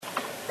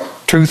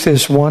Truth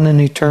is one and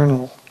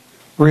eternal.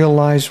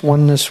 Realize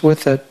oneness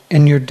with it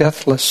in your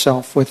deathless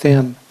self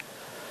within.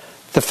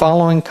 The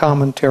following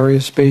commentary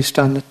is based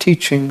on the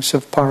teachings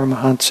of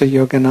Paramahansa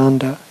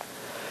Yogananda.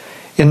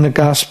 In the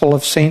Gospel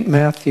of St.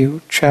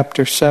 Matthew,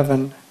 chapter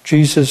 7,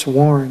 Jesus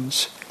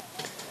warns,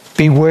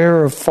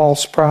 "Beware of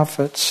false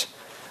prophets,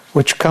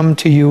 which come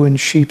to you in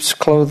sheep's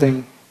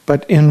clothing,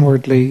 but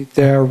inwardly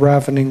they are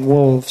ravening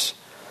wolves.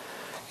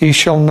 Ye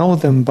shall know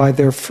them by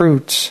their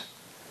fruits.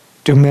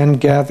 Do men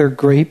gather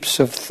grapes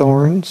of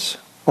thorns,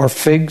 or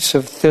figs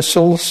of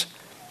thistles?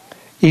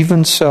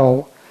 Even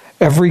so,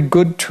 every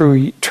good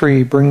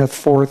tree bringeth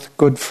forth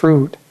good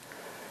fruit,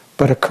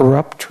 but a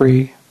corrupt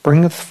tree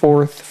bringeth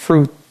forth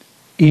fruit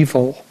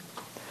evil.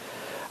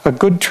 A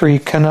good tree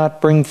cannot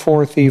bring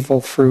forth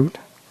evil fruit,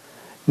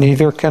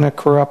 neither can a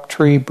corrupt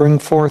tree bring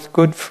forth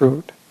good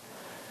fruit.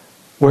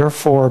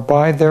 Wherefore,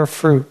 by their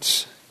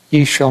fruits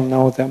ye shall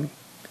know them."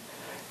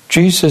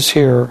 Jesus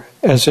here,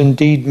 as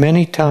indeed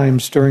many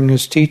times during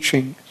his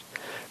teaching,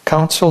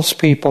 counsels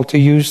people to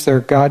use their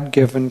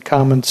God-given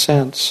common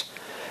sense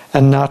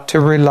and not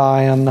to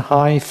rely on the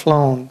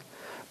high-flown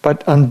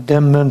but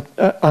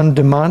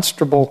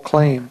undemonstrable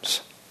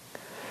claims.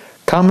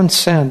 Common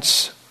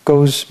sense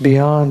goes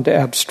beyond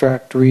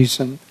abstract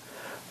reason,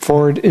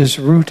 for it is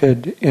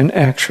rooted in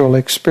actual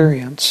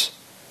experience.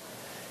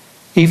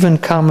 Even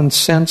common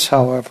sense,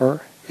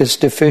 however, is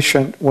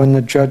deficient when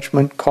the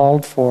judgment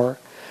called for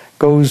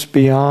goes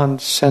beyond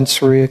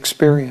sensory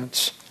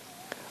experience.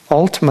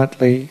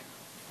 Ultimately,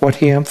 what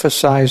he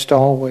emphasized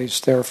always,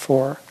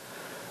 therefore,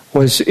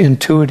 was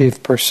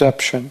intuitive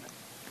perception.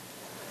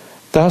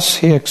 Thus,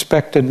 he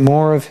expected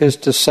more of his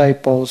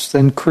disciples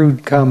than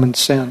crude common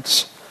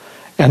sense,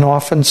 and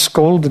often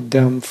scolded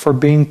them for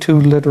being too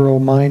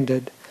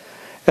literal-minded,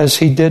 as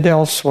he did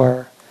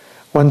elsewhere,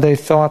 when they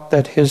thought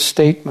that his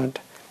statement,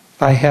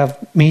 "I have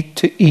meat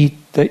to eat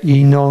that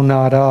ye know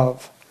not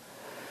of,"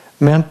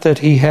 meant that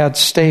he had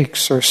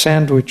steaks or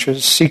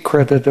sandwiches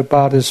secreted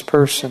about his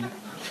person.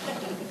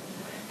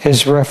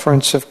 His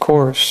reference, of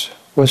course,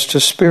 was to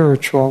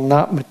spiritual,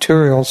 not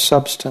material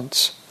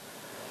substance.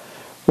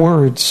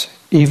 Words,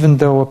 even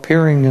though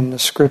appearing in the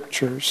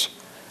scriptures,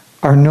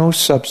 are no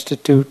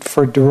substitute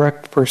for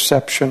direct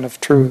perception of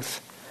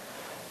truth.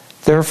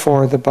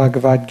 Therefore, the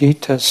Bhagavad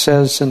Gita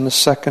says in the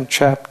 2nd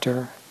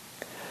chapter,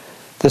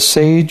 "The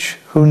sage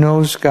who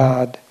knows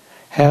God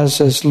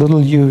has as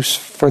little use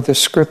for the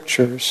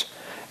scriptures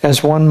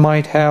as one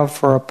might have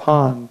for a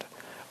pond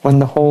when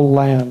the whole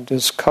land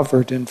is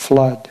covered in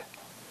flood."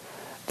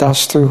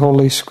 Thus, through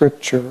Holy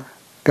Scripture,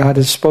 God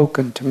has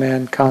spoken to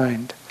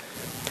mankind.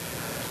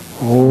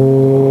 Om,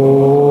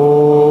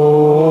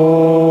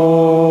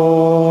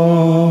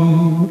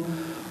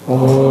 Om,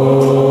 Om.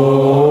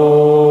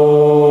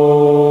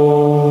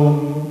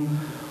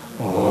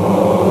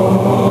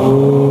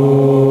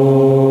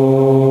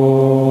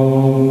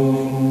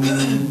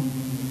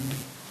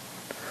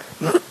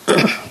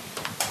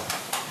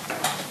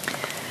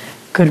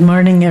 Good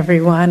morning,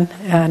 everyone,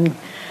 and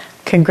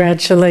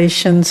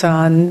congratulations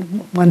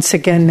on once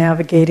again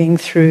navigating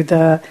through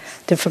the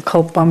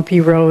difficult, bumpy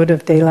road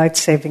of daylight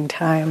saving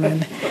time.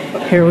 And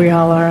here we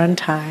all are on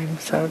time,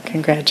 so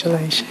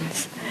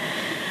congratulations.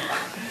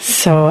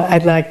 So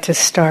I'd like to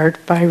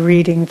start by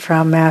reading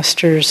from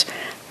Master's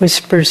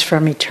Whispers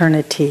from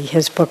Eternity,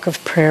 his book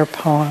of prayer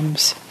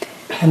poems.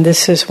 And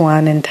this is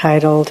one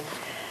entitled,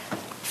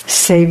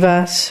 "Save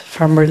Us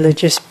from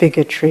Religious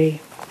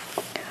Bigotry."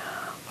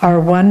 Our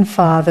one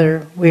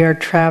Father, we are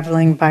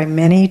traveling by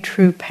many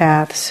true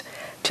paths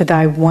to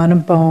thy one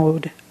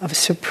abode of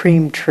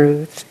supreme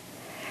truth.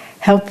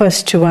 Help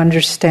us to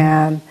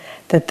understand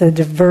that the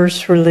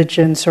diverse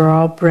religions are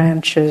all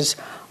branches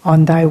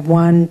on thy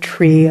one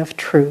tree of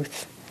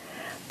truth.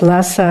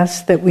 Bless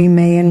us that we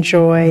may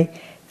enjoy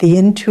the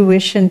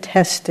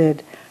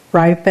intuition-tested,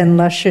 ripe and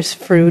luscious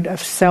fruit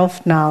of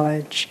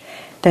self-knowledge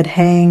that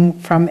hang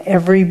from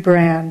every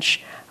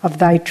branch of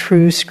thy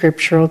true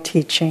scriptural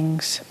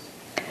teachings.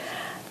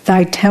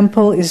 Thy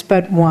temple is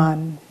but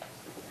one.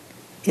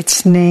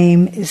 Its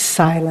name is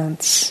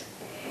silence.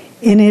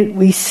 In it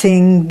we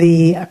sing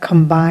thee a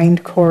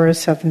combined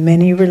chorus of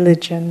many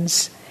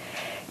religions.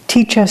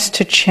 Teach us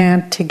to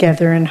chant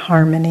together in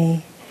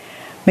harmony.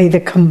 May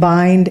the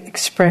combined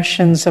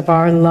expressions of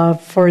our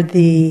love for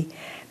thee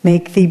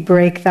make thee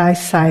break thy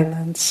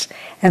silence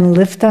and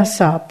lift us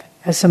up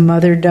as a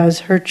mother does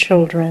her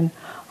children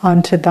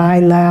onto thy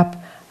lap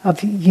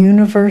of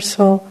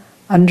universal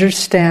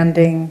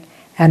understanding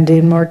and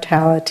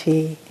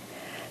immortality.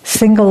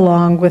 Sing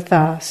along with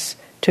us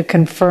to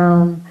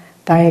confirm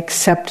thy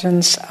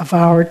acceptance of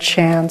our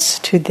chants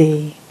to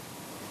thee.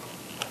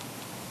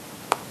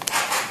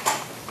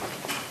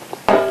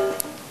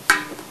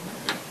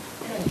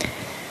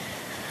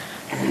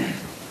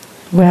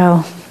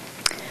 Well,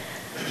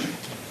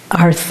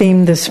 our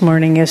theme this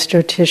morning, as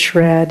Jyotish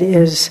read,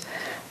 is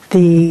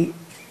the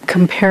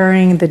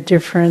comparing the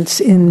difference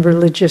in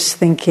religious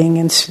thinking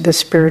and the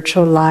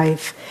spiritual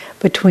life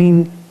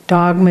between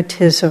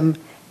dogmatism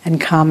and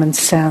common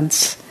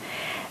sense.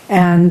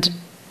 And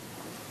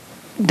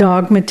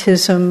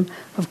Dogmatism,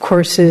 of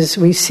course,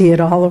 we see it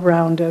all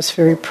around us,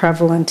 very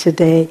prevalent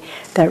today,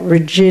 that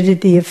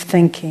rigidity of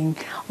thinking,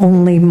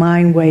 only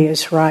my way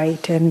is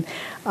right. And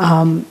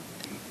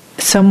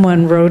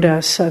someone wrote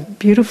us a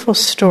beautiful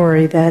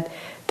story that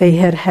they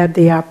had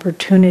the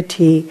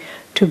opportunity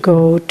to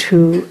go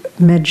to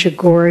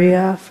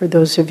Medjugorje. For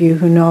those of you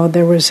who know,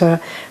 there was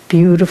a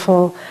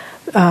beautiful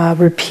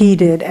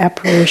repeated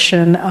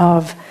apparition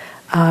of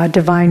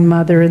Divine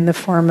Mother in the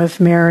form of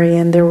Mary,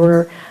 and there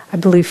were, I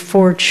believe,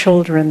 4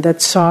 children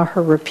that saw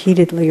her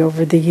repeatedly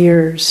over the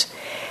years.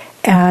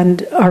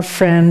 And our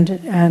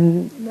friend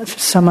and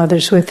some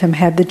others with him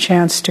had the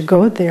chance to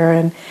go there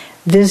and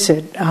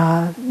visit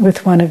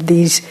with one of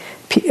the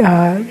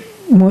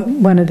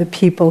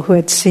people who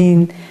had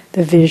seen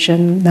the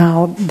vision.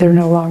 Now they're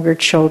no longer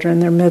children;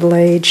 they're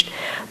middle-aged,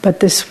 but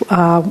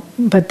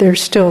they're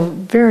still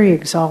very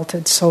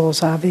exalted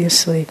souls,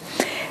 obviously.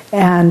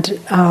 And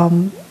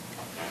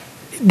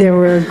there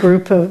were a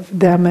group of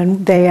them,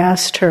 and they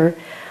asked her,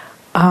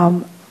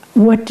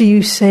 what do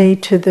you say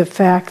to the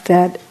fact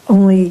that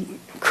only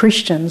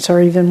Christians,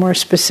 or even more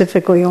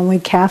specifically, only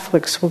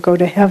Catholics will go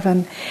to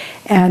heaven?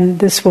 And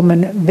this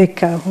woman,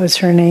 Vika was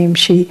her name,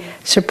 she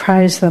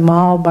surprised them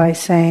all by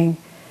saying,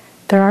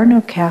 there are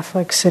no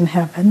Catholics in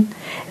heaven.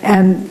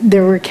 And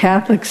there were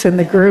Catholics in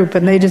the group,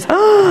 and they just,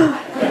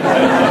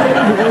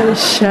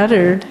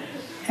 shuddered.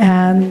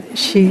 And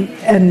she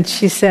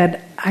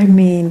said, I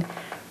mean,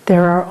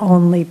 there are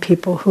only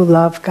people who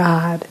love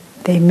God.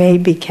 They may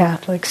be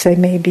Catholics, they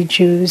may be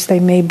Jews, they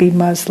may be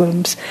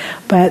Muslims,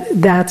 but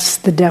that's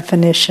the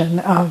definition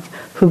of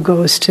who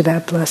goes to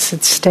that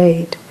blessed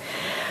state.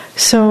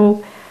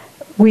 So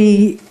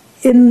we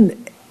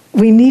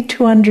need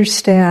to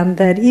understand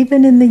that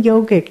even in the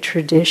yogic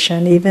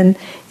tradition, even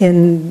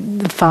in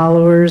the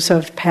followers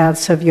of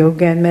paths of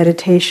yoga and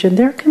meditation,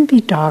 there can be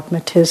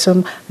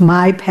dogmatism.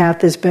 My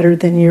path is better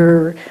than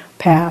your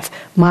path.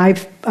 My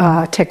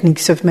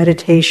techniques of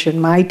meditation,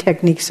 my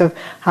techniques of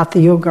hatha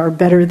yoga are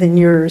better than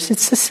yours.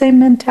 It's the same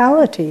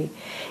mentality.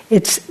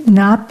 It's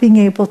not being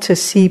able to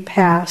see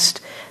past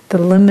the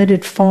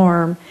limited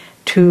form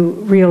to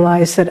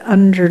realize that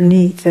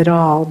underneath it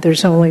all,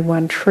 there's only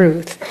one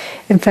truth.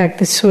 In fact,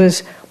 this was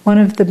one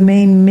of the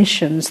main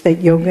missions that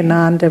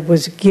Yogananda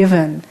was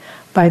given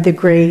by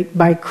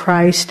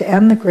Christ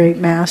and the great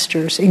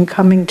masters in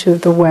coming to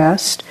the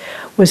West,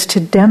 was to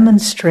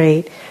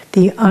demonstrate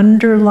the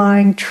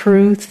underlying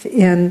truth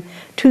in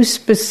 2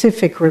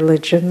 specific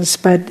religions,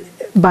 but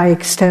by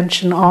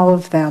extension all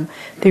of them,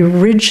 the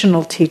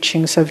original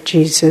teachings of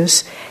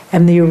Jesus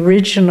and the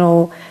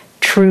original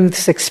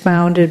truths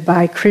expounded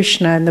by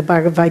Krishna in the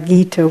Bhagavad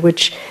Gita,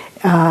 which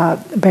by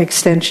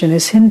extension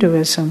is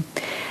Hinduism.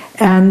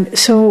 And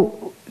so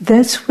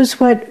this was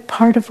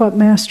part of what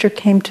Master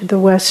came to the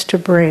West to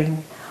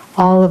bring,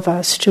 all of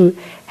us, to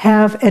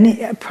have,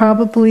 and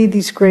probably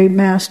these great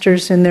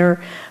masters in their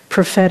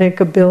prophetic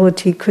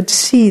ability could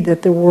see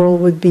that the world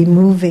would be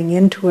moving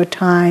into a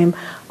time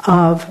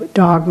of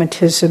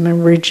dogmatism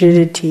and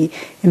rigidity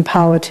in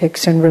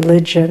politics and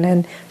religion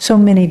and so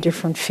many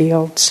different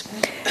fields.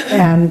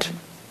 And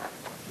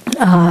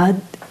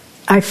I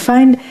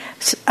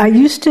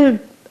used to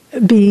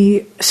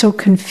be so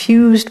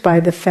confused by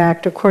the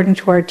fact, according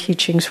to our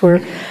teachings,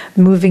 we're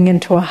moving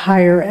into a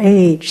higher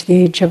age, the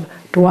age of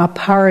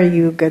Dwapara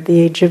Yuga, the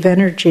age of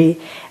energy.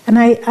 And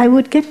I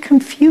would get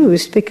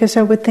confused because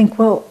I would think,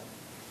 well,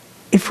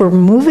 if we're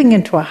moving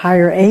into a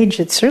higher age,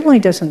 it certainly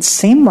doesn't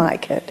seem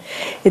like it.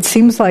 It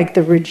seems like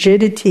the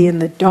rigidity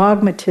and the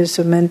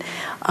dogmatism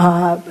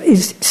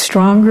is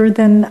stronger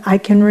than I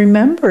can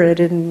remember it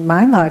in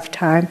my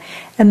lifetime.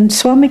 And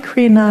Swami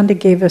Kriyananda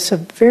gave us a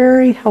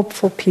very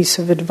helpful piece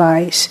of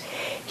advice.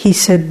 He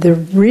said the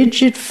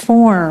rigid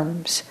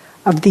forms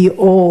of the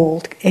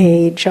old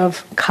age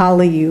of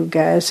Kali Yuga,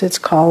 as it's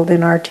called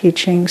in our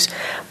teachings,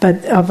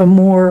 but of a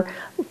more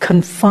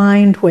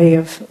confined way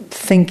of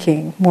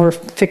thinking, more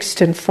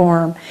fixed in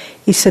form.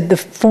 He said the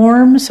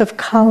forms of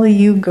Kali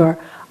Yuga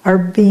are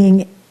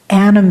being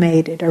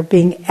animated, are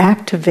being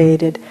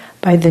activated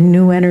by the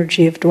new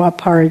energy of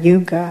Dwapara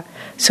Yuga.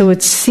 So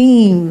it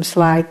seems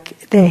like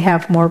they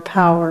have more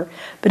power,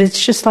 but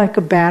it's just like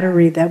a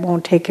battery that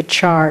won't take a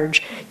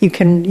charge. You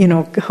can,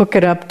 hook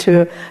it up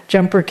to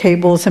jumper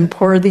cables and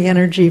pour the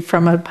energy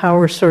from a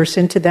power source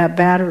into that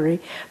battery,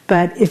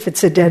 but if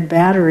it's a dead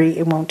battery,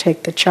 it won't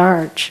take the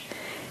charge.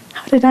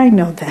 How did I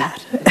know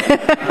that?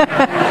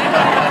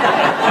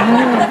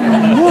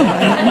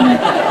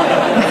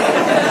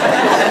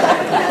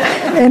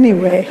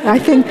 Anyway, I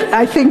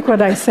think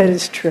what I said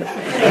is true.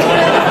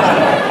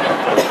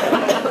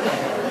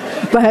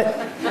 But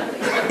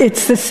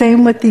it's the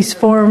same with these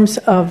forms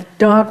of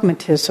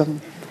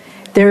dogmatism.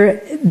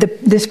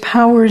 This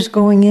power is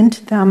going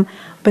into them,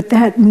 but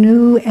that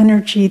new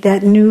energy,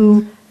 that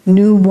new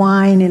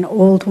wine in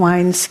old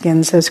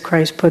wineskins, as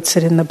Christ puts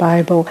it in the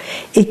Bible,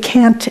 it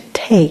can't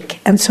take.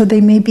 And so they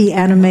may be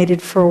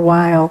animated for a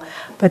while,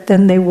 but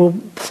then they will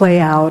play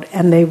out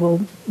and they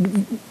will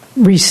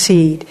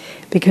recede,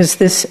 because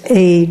this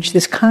age,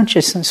 this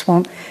consciousness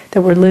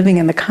that we're living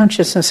in, the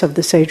consciousness of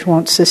this age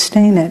won't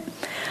sustain it.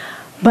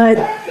 But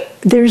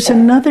there's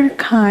another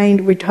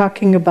kind, we're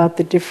talking about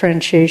the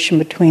differentiation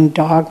between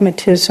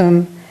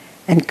dogmatism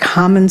and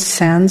common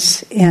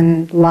sense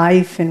in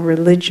life and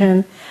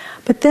religion.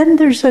 But then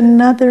there's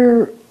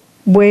another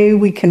way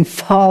we can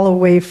fall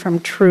away from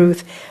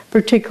truth,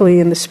 particularly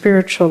in the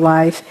spiritual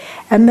life,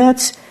 and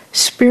that's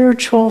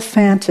spiritual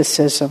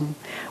fantasism,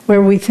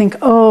 where we think,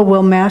 oh,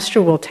 well,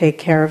 Master will take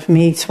care of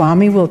me,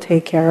 Swami will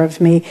take care of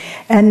me.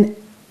 And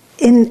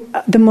in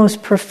the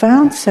most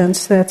profound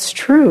sense, that's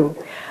true.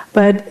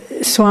 But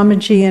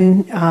Swamiji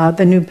in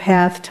The New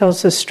Path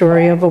tells the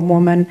story of a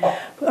woman,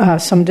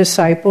 some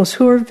disciples,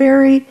 who are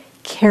very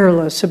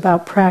careless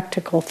about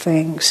practical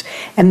things,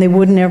 and they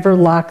would never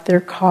lock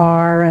their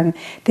car, and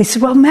they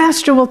said, well,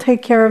 Master will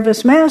take care of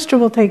us, Master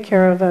will take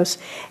care of us.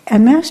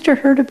 And Master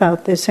heard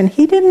about this, and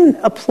he didn't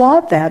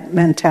applaud that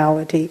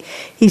mentality.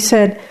 He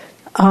said,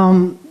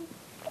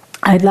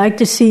 I'd like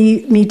to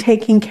see me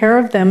taking care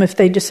of them if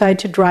they decide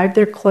to drive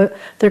their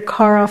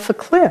car off a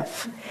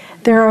cliff.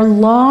 There are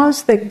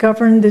laws that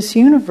govern this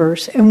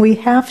universe, and we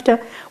have to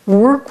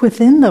work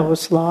within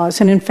those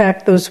laws. And in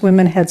fact, those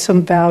women had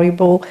some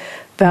valuables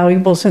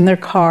in their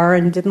car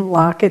and didn't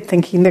lock it,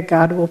 thinking that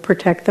God will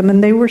protect them,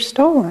 and they were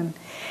stolen.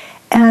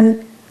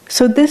 And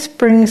so this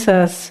brings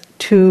us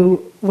to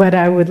what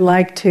I would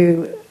like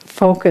to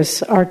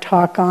focus our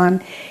talk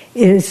on,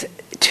 is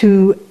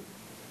to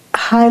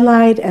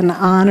highlight and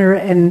honor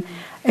and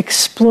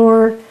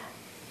explore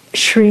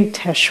Sri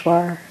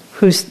Yukteswar,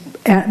 who's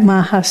at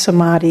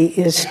Mahasamadhi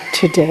is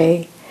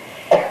today.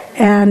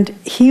 And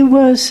he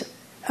was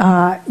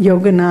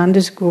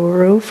Yogananda's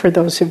guru, for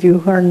those of you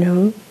who are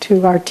new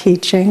to our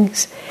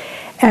teachings.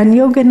 And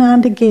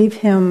Yogananda gave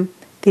him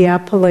the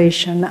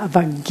appellation of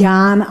a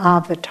Gyan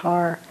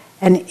avatar.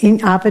 An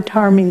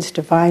avatar means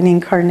divine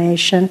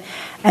incarnation,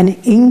 an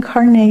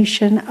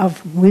incarnation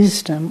of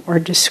wisdom or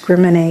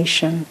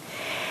discrimination.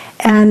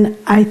 And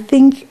I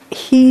think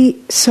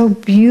he so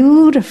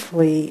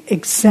beautifully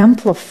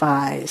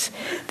exemplifies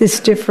this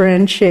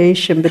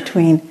differentiation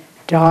between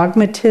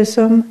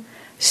dogmatism,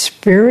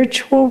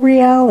 spiritual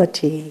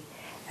reality,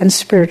 and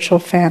spiritual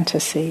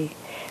fantasy,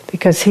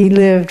 because he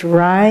lived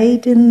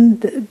right in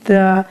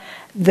the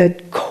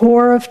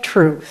core of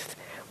truth,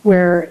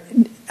 where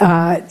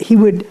he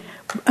would,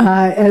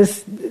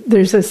 as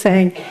there's a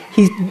saying,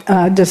 he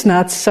does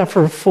not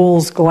suffer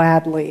fools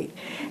gladly.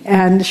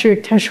 And Sri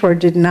Yukteswar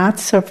did not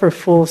suffer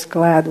fools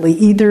gladly,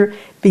 either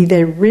be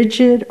they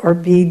rigid or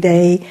be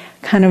they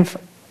kind of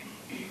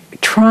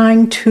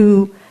trying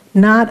to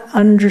not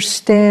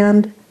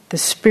understand the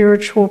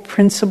spiritual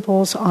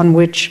principles on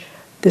which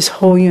this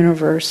whole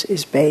universe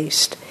is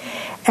based.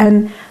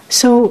 And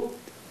so,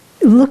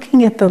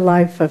 looking at the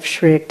life of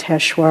Sri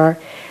Yukteswar,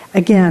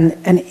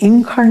 again, an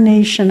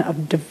incarnation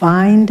of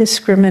divine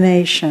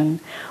discrimination.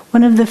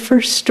 One of the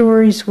first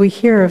stories we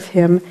hear of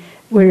him,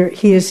 where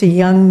he is a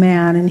young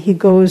man and he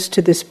goes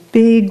to this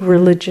big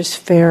religious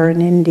fair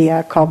in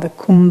India called the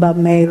Kumbh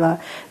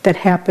Mela that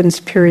happens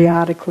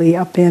periodically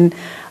up in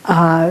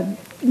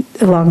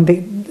along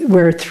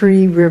where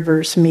three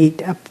rivers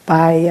meet up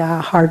by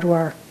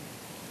Hardwar.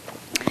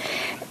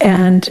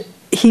 And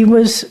he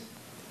was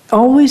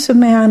always a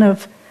man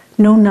of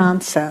no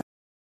nonsense.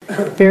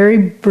 Very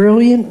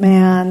brilliant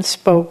man,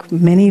 spoke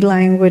many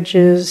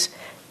languages,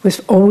 was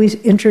always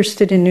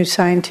interested in new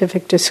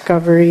scientific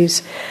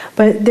discoveries.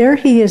 But there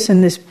he is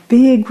in this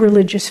big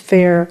religious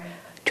fair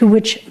to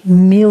which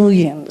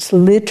millions,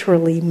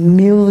 literally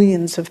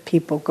millions of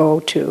people go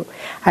to.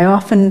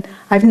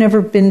 I've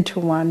never been to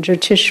one.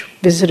 Jyotish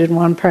visited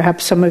one,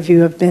 perhaps some of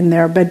you have been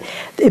there, but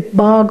it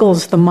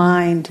boggles the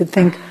mind to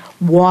think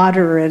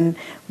water and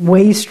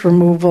waste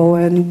removal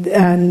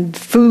and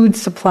food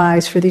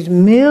supplies for these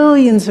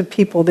millions of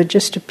people that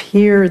just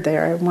appear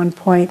there at one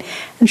point.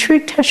 And Sri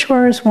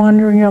Yukteswar is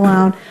wandering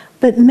around,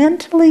 but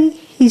mentally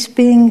he's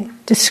being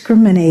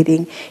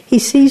discriminating. He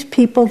sees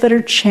people that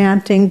are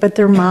chanting, but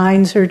their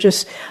minds are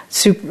just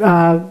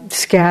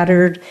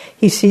scattered.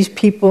 He sees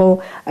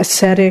people,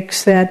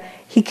 ascetics, that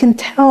he can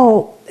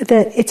tell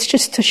that it's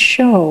just a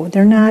show.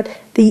 They're not,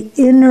 the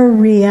inner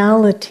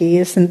reality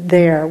isn't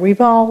there.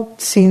 We've all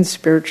seen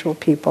spiritual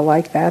people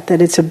like that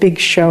it's a big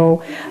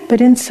show,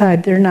 but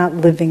inside they're not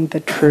living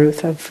the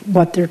truth of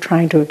what they're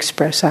trying to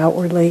express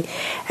outwardly.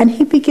 And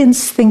he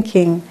begins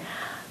thinking,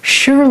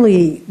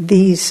 surely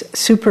these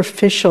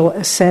superficial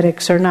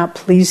ascetics are not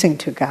pleasing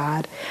to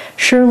God.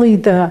 Surely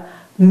the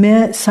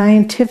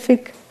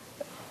scientific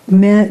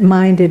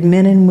minded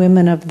men and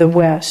women of the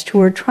West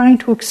who are trying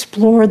to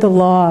explore the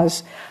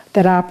laws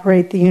that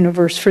operate the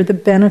universe for the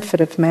benefit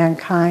of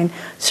mankind,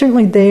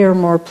 certainly they are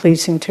more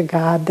pleasing to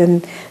God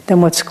than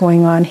what's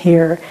going on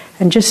here.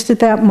 And just at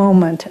that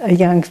moment, a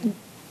young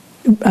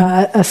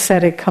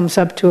ascetic comes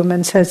up to him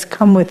and says,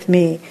 "Come with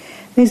me."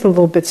 And he's a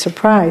little bit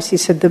surprised. He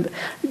said,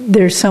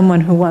 "There's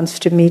someone who wants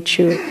to meet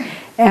you."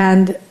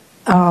 And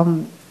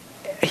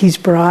he's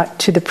brought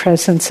to the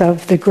presence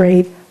of the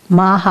great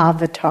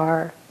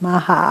Mahavatar,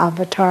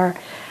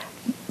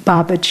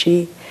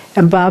 Babaji.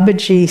 And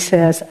Babaji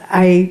says,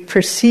 I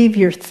perceive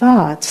your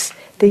thoughts,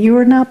 that you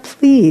are not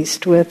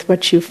pleased with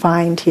what you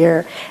find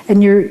here,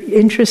 and your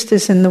interest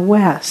is in the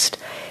West.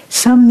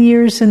 Some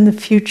years in the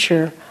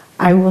future,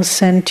 I will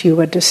send to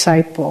you a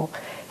disciple.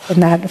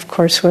 And that, of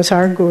course, was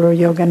our Guru,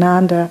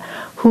 Yogananda,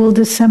 who will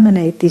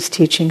disseminate these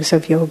teachings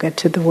of yoga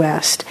to the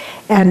West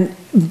and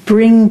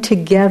bring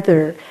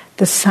together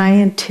the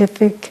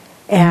scientific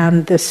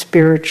and the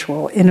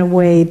spiritual in a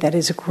way that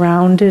is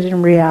grounded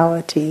in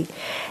reality.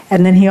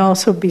 And then he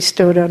also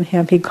bestowed on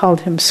him, he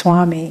called him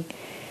Swami.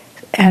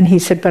 And he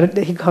said, but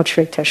he called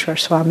Sri Yukteswar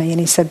Swami, and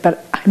he said,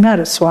 but I'm not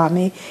a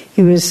Swami.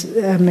 He was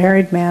a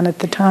married man at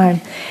the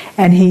time.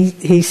 And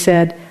he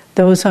said,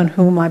 those on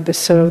whom I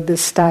bestowed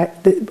this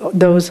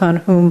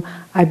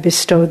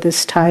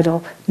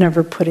title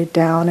never put it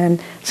down.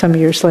 And some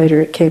years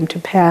later it came to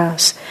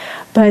pass.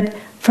 But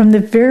from the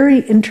very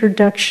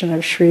introduction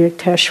of Sri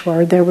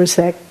Yukteswar, there was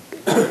that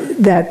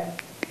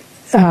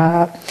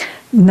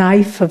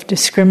knife of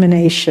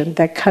discrimination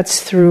that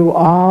cuts through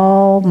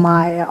all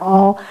Maya,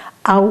 all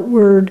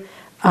outward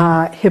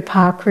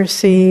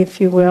hypocrisy, if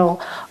you will,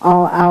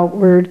 all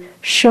outward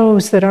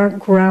shows that aren't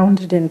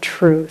grounded in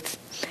truth.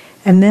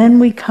 And then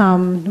we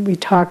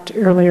talked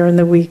earlier in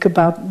the week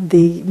about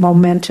the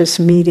momentous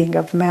meeting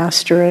of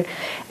Master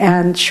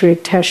and Sri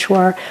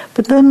Yukteswar,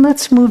 but then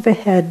let's move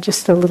ahead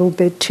just a little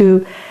bit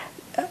to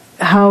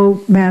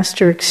how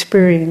Master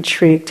experienced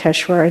Sri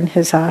Yukteswar in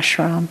his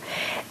ashram.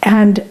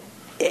 And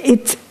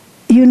it's,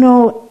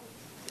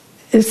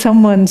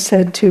 someone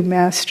said to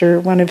Master,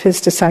 one of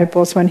his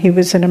disciples, when he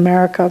was in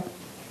America,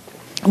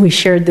 we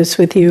shared this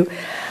with you,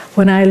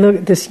 when I looked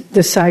at this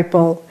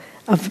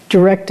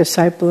direct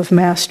disciple of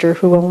Master,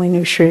 who only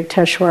knew Sri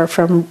Yukteswar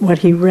from what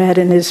he read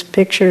in his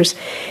pictures,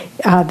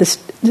 this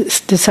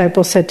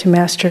disciple said to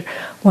Master,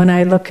 when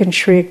I look in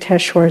Sri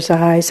Yukteswar's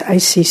eyes, I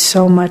see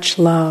so much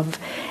love.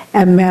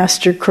 And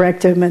Master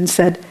corrected him and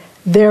said,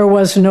 there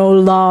was no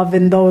love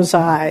in those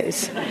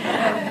eyes.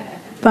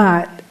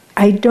 But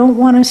I don't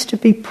want us to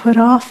be put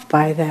off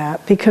by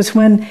that, because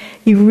when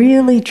you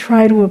really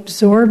try to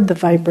absorb the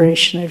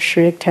vibration of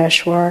Sri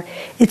Yukteswar,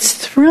 it's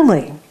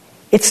thrilling.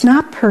 It's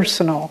not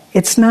personal.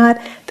 It's not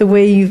the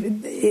way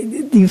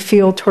you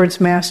feel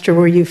towards Master,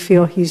 where you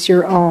feel he's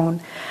your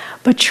own.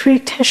 But Sri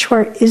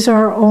Yukteswar is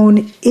our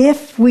own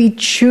if we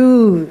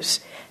choose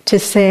to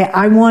say,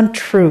 I want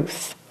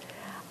truth.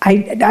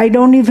 I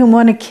don't even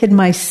want to kid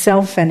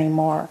myself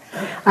anymore.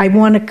 I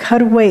want to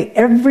cut away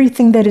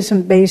everything that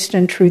isn't based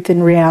in truth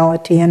and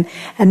reality, and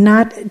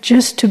not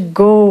just to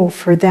go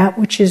for that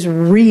which is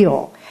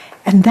real.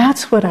 And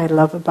that's what I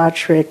love about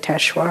Sri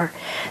Yukteswar.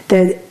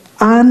 The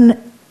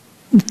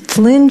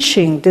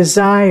unflinching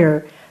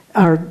desire,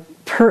 or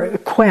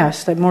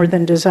quest, more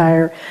than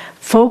desire,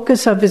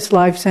 focus of his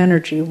life's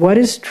energy. What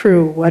is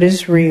true? What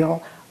is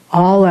real?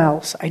 All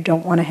else I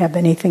don't want to have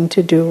anything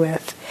to do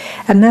with.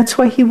 And that's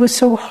why he was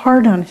so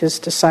hard on his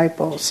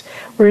disciples,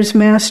 whereas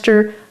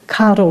Master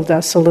coddled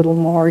us a little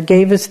more,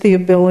 gave us the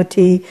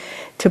ability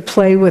to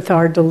play with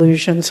our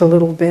delusions a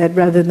little bit,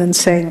 rather than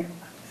saying,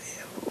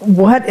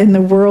 what in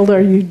the world are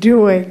you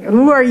doing?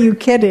 Who are you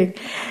kidding?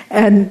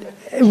 And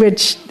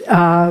which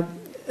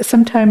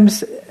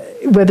sometimes,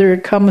 whether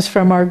it comes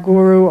from our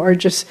guru or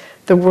just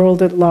the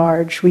world at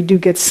large, we do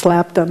get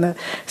slapped on the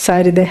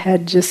side of the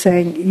head just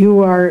saying,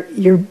 your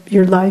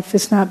life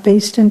is not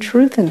based in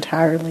truth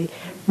entirely.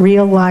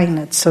 Realign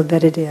it so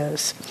that it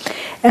is.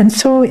 And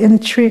so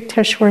in Sri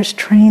Yukteswar's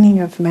training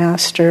of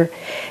Master,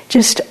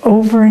 just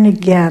over and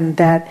again,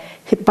 that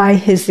by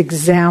his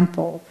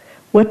example,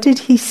 what did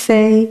he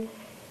say?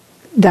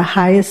 The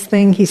highest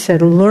thing, he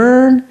said,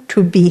 learn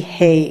to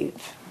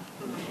behave.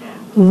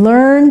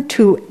 Learn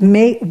to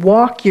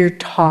walk your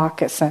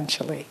talk,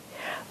 essentially.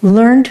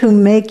 Learn to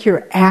make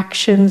your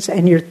actions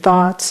and your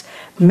thoughts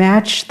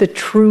match the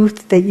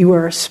truth that you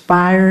are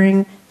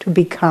aspiring to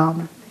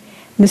become.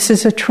 This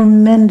is a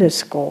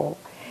tremendous goal.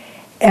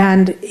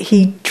 And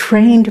he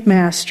trained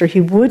Master.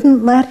 He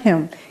wouldn't let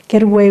him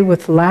get away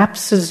with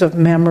lapses of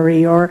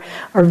memory or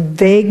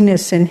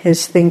vagueness in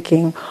his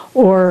thinking,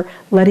 or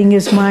letting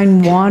his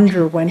mind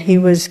wander when he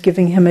was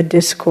giving him a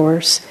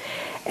discourse.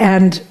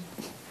 And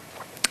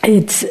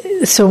it's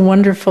so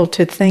wonderful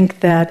to think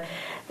that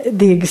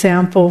the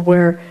example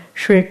where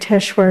Sri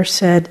Yukteswar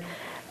said,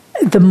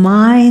 the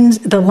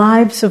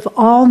lives of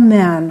all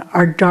men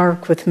are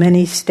dark with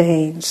many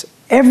stains.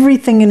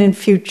 Everything in the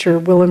future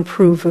will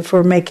improve if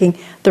we're making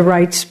the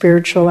right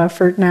spiritual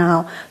effort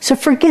now. So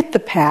forget the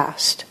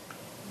past.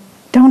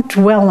 Don't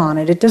dwell on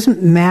it. It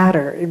doesn't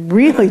matter. It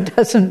really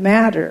doesn't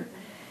matter,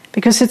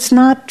 because it's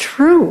not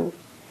true.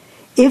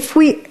 If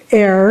we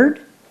erred,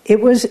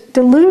 it was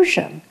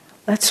delusion.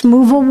 Let's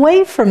move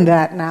away from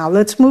that now.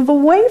 Let's move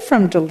away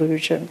from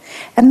delusion.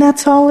 And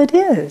that's all it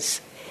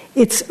is.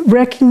 It's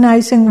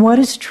recognizing what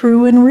is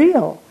true and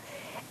real.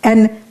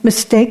 And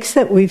mistakes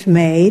that we've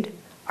made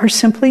are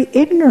simply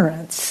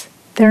ignorance.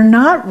 They're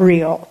not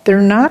real.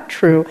 They're not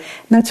true.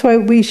 And that's why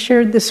we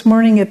shared this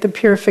morning at the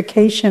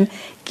purification,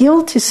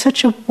 guilt is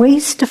such a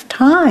waste of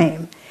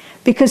time,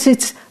 because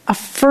it's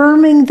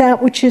affirming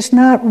that which is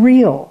not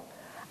real.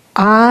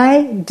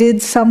 I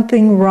did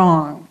something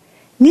wrong.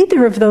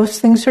 Neither of those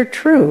things are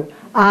true.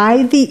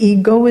 I, the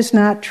ego, is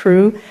not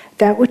true.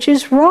 That which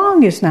is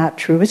wrong is not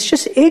true. It's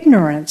just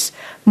ignorance.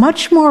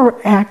 Much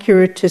more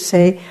accurate to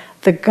say,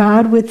 the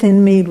God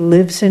within me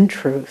lives in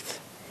truth.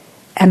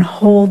 And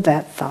hold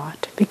that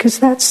thought, because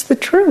that's the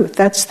truth.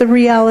 That's the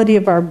reality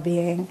of our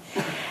being.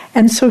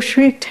 And so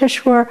Sri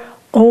Yukteswar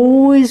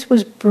always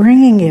was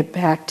bringing it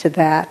back to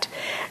that.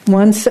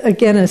 Once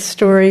again, a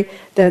story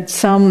that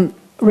some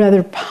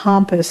rather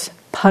pompous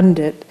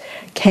pundit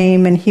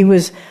came, and he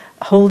was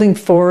holding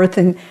forth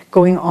and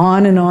going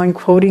on,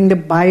 quoting the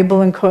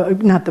Bible and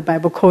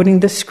quoting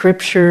the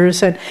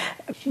scriptures and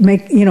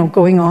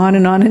going on.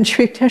 And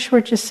Sri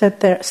Yukteswar just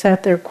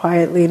sat there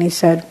quietly, and he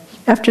said,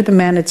 after the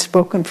man had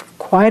spoken for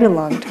quite a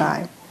long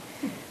time,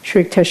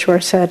 Sri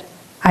Yukteswar said,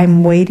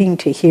 "I'm waiting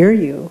to hear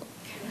you."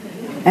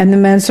 And the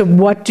man said,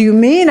 "What do you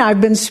mean? I've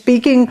been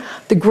speaking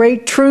the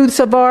great truths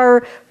of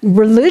our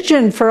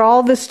religion for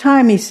all this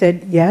time." He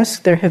said, "Yes,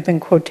 there have been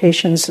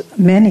quotations,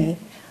 many,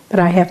 but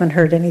I haven't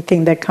heard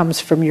anything that comes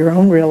from your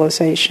own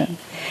realization."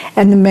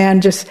 And the man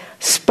just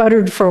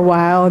sputtered for a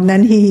while, and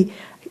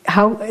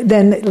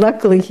then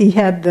luckily he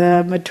had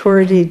the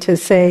maturity to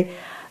say,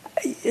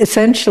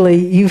 essentially,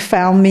 "You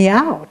found me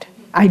out.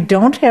 I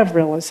don't have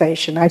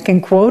realization. I can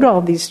quote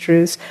all these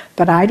truths,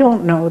 but I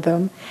don't know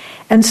them."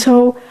 And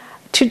so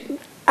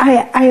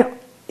I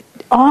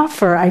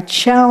offer, I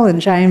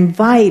challenge, I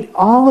invite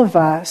all of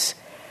us,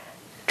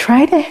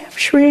 try to have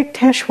Sri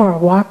Yukteswar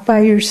walk by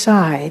your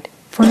side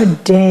for a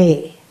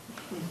day.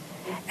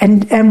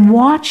 And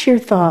watch your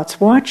thoughts,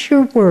 watch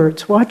your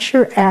words, watch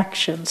your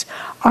actions.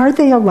 Are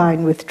they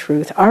aligned with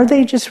truth? Are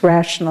they just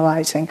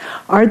rationalizing?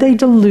 Are they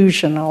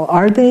delusional?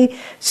 Are they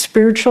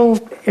spiritual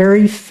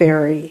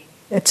airy-fairy?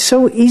 It's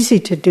so easy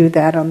to do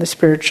that on the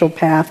spiritual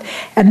path.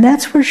 And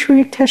that's where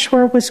Sri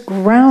Yukteswar was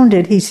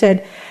grounded. He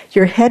said,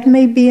 your head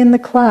may be in the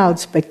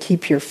clouds, but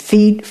keep your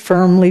feet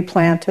firmly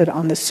planted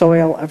on the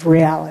soil of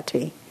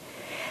reality.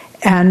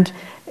 And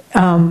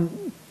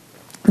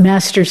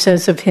Master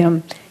says of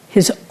him,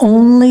 his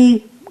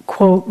only,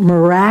 quote,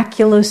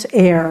 miraculous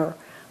air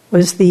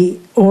was the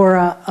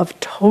aura of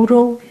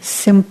total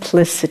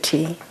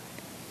simplicity.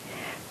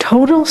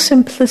 Total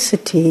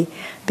simplicity,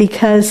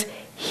 because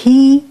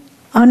he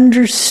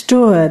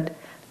understood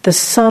the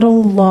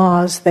subtle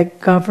laws that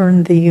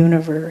govern the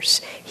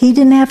universe. He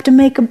didn't have to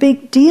make a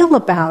big deal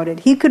about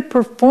it. He could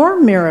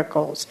perform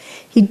miracles.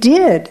 He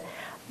did.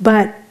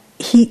 But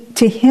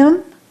to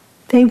him,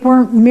 they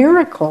weren't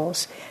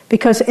miracles,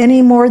 because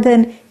any more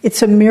than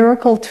it's a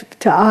miracle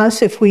to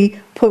us if we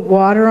put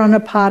water on a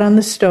pot on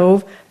the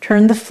stove,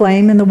 turn the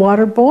flame, and the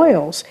water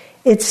boils.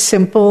 It's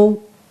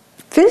simple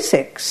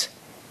physics.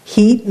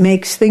 Heat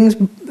makes things,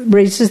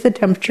 raises the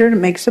temperature, and it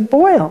makes it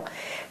boil.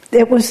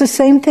 It was the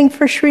same thing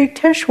for Sri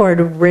Yukteswar,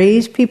 to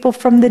raise people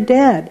from the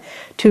dead,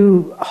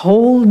 to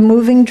hold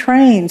moving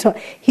trains. So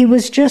he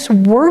was just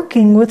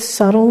working with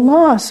subtle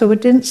laws, so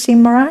it didn't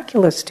seem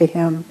miraculous to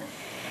him.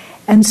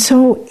 And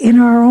so in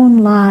our own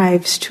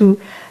lives, to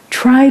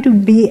try to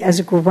be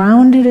as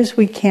grounded as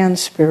we can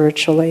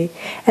spiritually.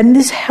 And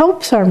this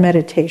helps our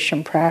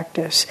meditation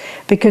practice,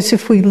 because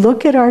if we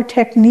look at our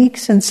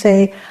techniques and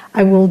say,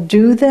 I will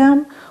do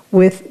them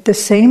with the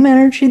same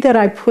energy that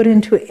I put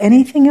into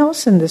anything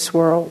else in this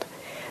world,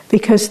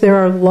 because there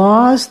are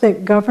laws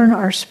that govern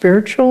our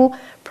spiritual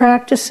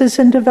practices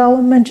and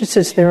development, just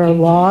as there are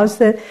laws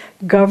that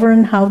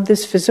govern how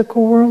this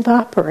physical world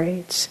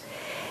operates.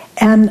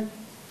 And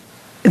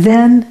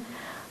then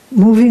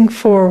moving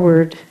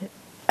forward,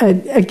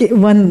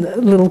 one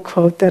little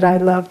quote that I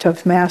loved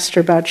of Master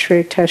about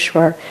Sri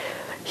Yukteswar,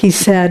 he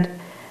said,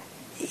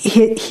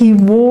 he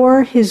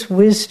wore his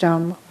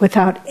wisdom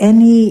without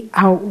any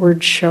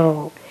outward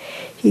show.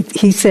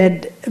 He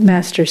said,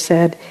 Master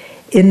said,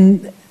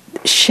 in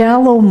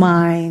shallow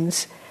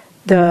minds,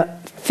 the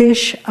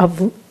fish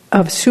of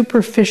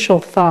superficial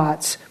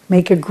thoughts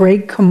make a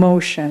great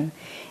commotion.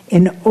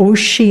 In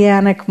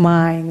oceanic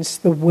minds,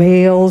 the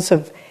whales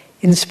of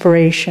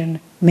inspiration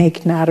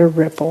make not a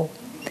ripple.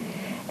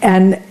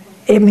 And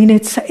I mean,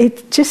 it's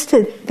just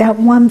that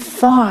one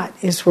thought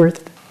is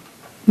worth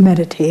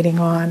meditating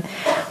on.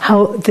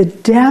 How the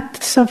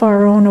depths of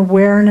our own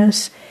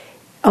awareness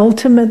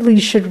ultimately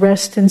should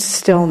rest in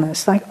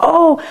stillness. Like,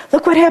 oh,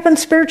 look what happened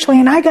spiritually,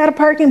 and I got a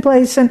parking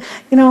place, and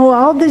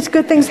all these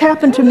good things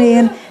happened to me.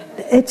 And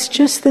it's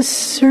just the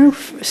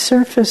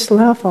surface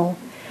level.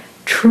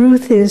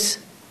 Truth is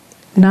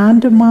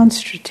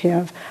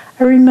non-demonstrative.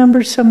 I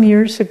remember some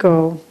years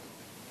ago,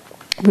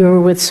 we were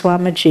with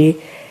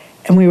Swamiji,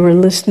 and we were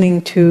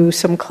listening to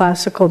some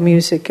classical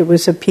music. It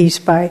was a piece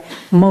by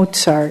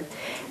Mozart.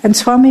 And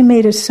Swami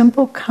made a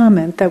simple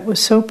comment that was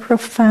so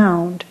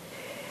profound,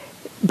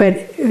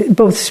 but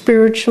both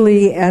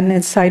spiritually and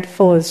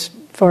insightful as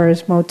far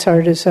as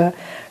Mozart as a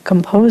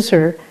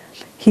composer.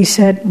 He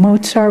said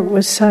Mozart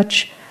was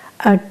such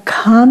a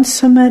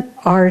consummate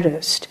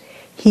artist.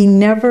 He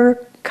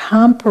never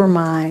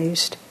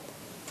compromised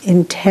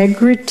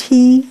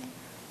integrity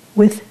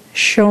with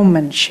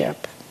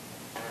showmanship.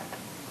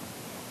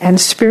 And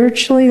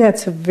spiritually,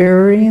 that's a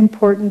very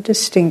important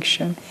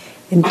distinction.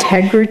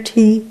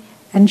 Integrity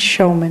and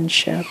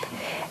showmanship.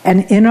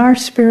 And in our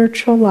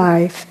spiritual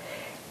life,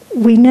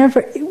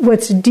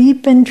 what's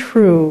deep and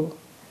true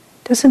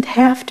doesn't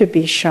have to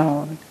be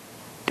shown.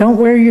 Don't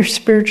wear your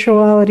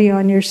spirituality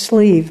on your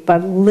sleeve,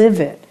 but live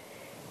it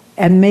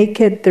and make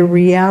it the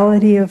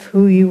reality of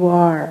who you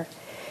are.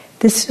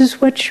 This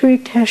is what Sri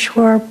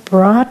Yukteswar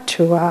brought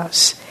to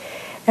us.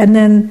 And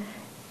then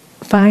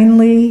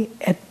finally,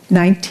 at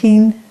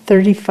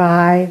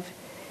 1935,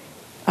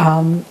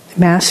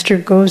 Master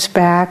goes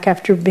back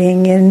after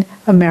being in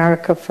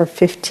America for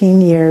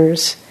 15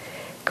 years,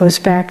 goes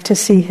back to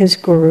see his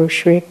guru,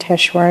 Sri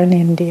Yukteswar, in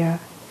India.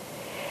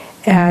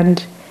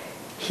 And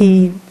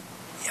he,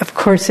 of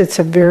course, it's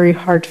a very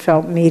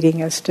heartfelt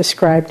meeting as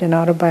described in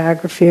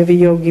Autobiography of a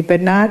Yogi, but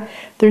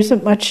there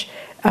isn't much.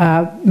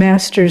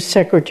 Master's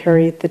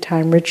secretary at the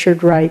time,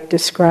 Richard Wright,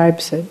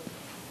 describes it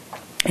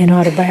in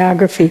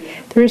Autobiography.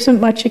 There isn't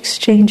much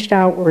exchanged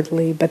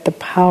outwardly, but the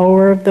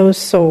power of those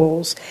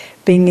souls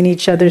being in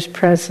each other's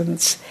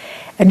presence.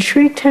 And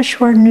Sri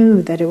Yukteswar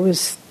knew that it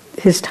was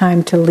his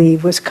time to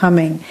leave was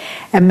coming.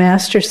 And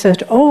Master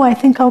said, I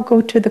think I'll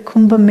go to the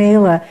Kumbh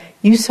Mela.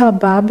 You saw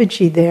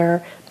Babaji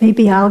there.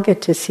 Maybe I'll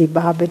get to see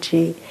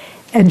Babaji.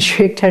 And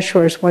Sri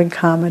Yukteswar's one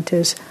comment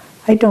is,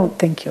 I don't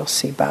think you'll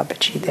see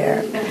Babaji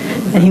there.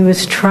 And he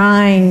was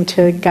trying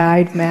to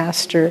guide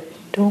Master,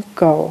 don't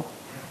go.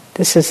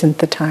 This isn't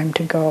the time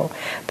to go.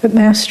 But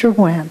Master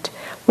went.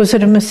 Was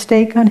it a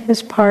mistake on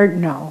his part?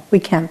 No, we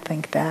can't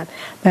think that.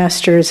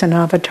 Master is an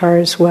avatar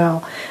as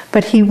well.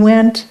 But he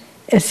went,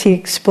 as he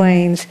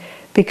explains,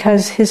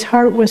 because his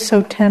heart was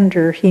so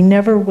tender, he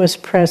never was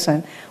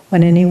present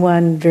when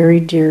anyone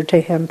very dear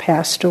to him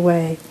passed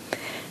away.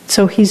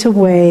 So he's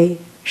away.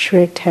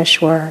 Sri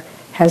Yukteswar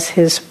has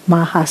his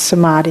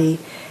Mahasamadhi,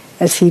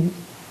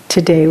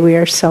 today we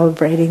are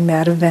celebrating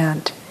that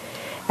event.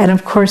 And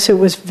of course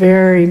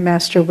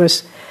Master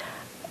was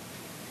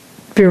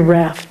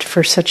bereft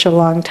for such a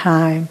long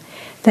time.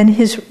 Then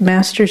his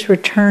Master's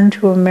return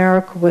to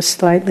America was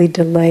slightly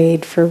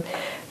delayed for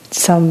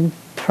some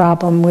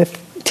problem with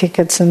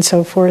tickets and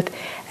so forth.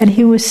 And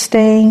he was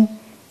staying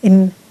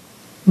in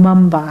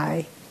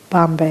Mumbai,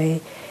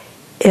 Bombay,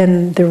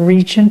 in the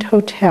Regent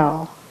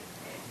Hotel.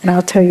 And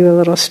I'll tell you a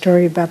little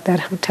story about that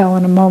hotel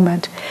in a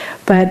moment.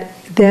 But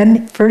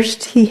then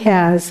first he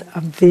has a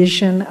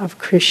vision of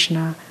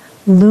Krishna,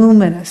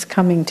 luminous,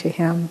 coming to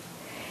him.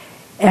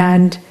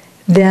 And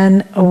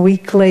then a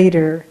week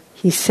later,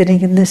 he's sitting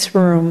in this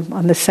room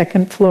on the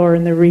second floor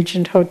in the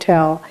Regent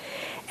Hotel,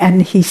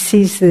 and he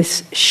sees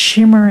this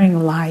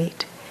shimmering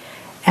light.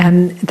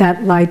 And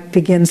that light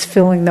begins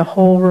filling the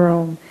whole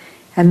room.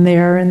 And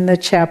there in the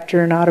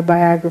chapter in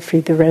Autobiography,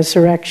 the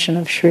resurrection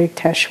of Sri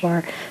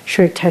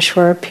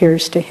Yukteswar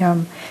appears to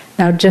him.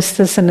 Now, just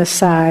as an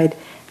aside,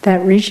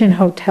 that Regent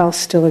Hotel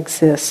still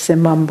exists in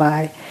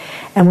Mumbai.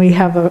 And we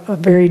have a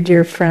very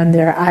dear friend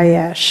there,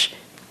 Ayesh.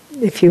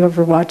 If you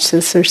ever watch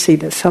this or see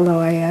this, hello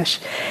Ayesh.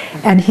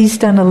 And he's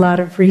done a lot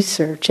of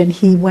research, and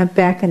he went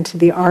back into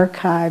the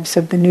archives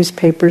of the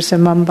newspapers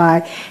in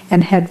Mumbai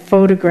and had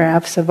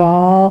photographs of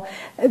all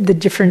the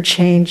different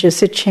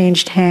changes. It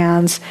changed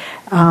hands.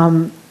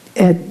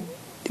 It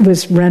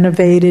was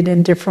renovated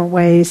in different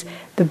ways.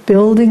 The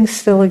building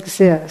still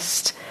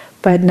exists,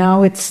 but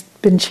now it's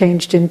been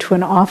changed into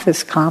an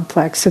office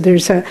complex. So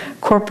there's a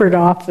corporate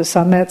office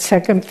on that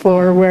second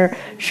floor where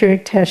Sri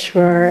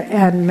Yukteswar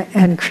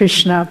and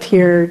Krishna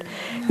appeared.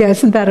 Yeah,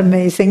 isn't that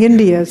amazing?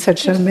 India is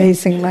such an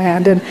amazing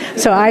land. And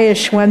so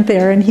Ayesh went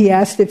there and he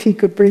asked if he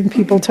could bring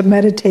people to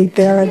meditate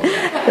there, and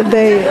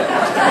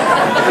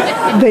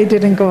they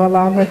didn't go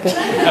along with it.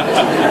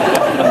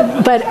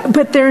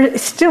 But there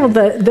still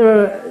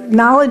the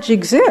knowledge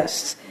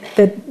exists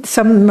that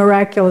some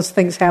miraculous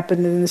things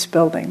happened in this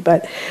building,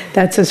 but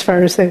that's as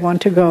far as they want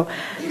to go.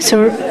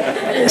 So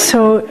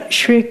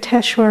Sri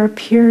Yukteswar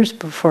appears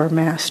before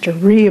Master,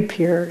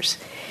 reappears,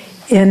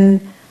 he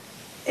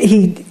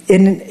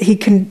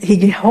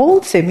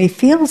holds him, he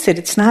feels it.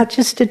 It's not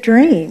just a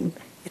dream;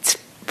 it's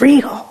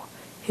real.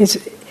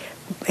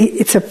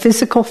 It's a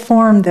physical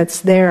form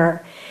that's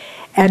there,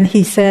 and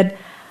he said,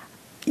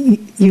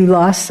 you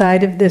lost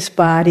sight of this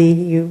body,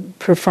 you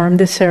performed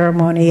the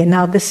ceremony, and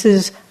now this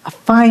is a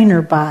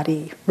finer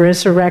body,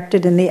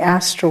 resurrected in the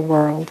astral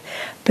world.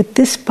 But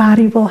this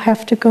body will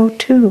have to go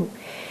too.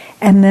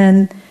 And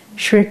then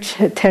Sri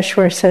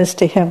Yukteswar says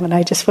to him, and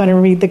I just want to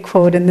read the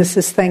quote, and this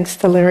is thanks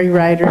to Larry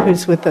Ryder,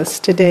 who's with us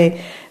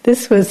today.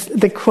 This was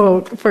the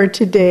quote for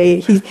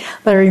today.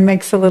 Larry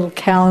makes a little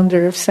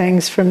calendar of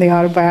sayings from the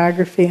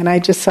Autobiography, and I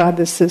just saw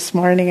this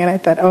morning, and I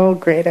thought, oh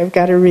great, I've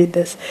got to read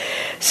this.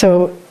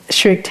 So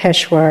Sri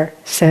Yukteswar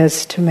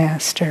says to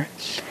Master,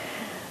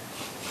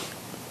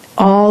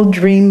 all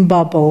dream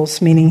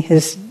bubbles, meaning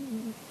this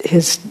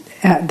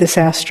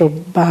astral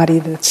body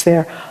that's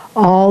there,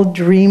 all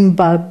dream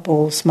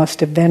bubbles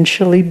must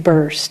eventually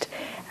burst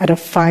at a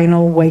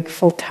final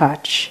wakeful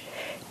touch.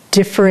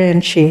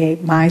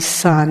 Differentiate, my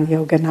son,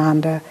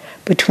 Yogananda,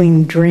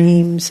 between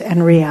dreams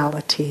and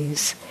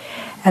realities.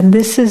 And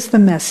this is the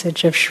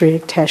message of Sri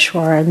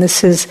Yukteswar. And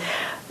this is,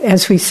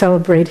 as we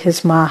celebrate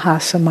his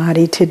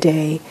Mahasamadhi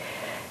today,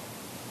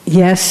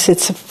 yes,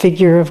 it's a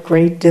figure of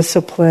great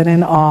discipline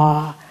and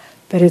awe,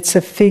 but it's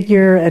a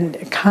figure and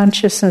a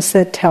consciousness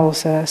that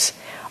tells us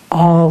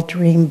all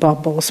dream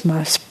bubbles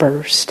must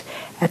burst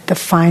at the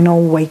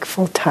final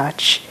wakeful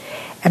touch.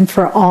 And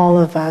for all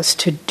of us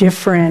to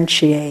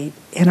differentiate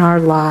in our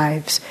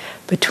lives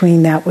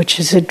between that which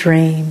is a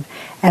dream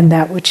and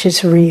that which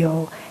is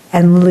real,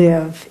 and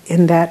live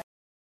in that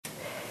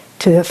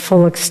to the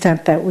full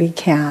extent that we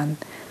can,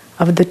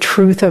 of the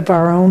truth of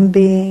our own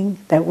being,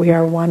 that we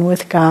are one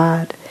with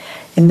God,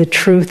 in the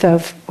truth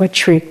of what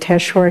Sri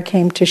Yukteswar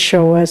came to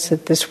show us,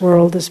 that this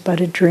world is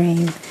but a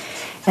dream,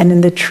 and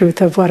in the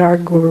truth of what our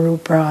Guru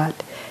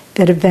brought,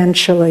 that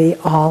eventually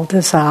all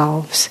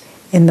dissolves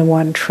in the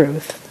one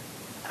truth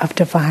of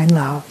divine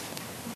love.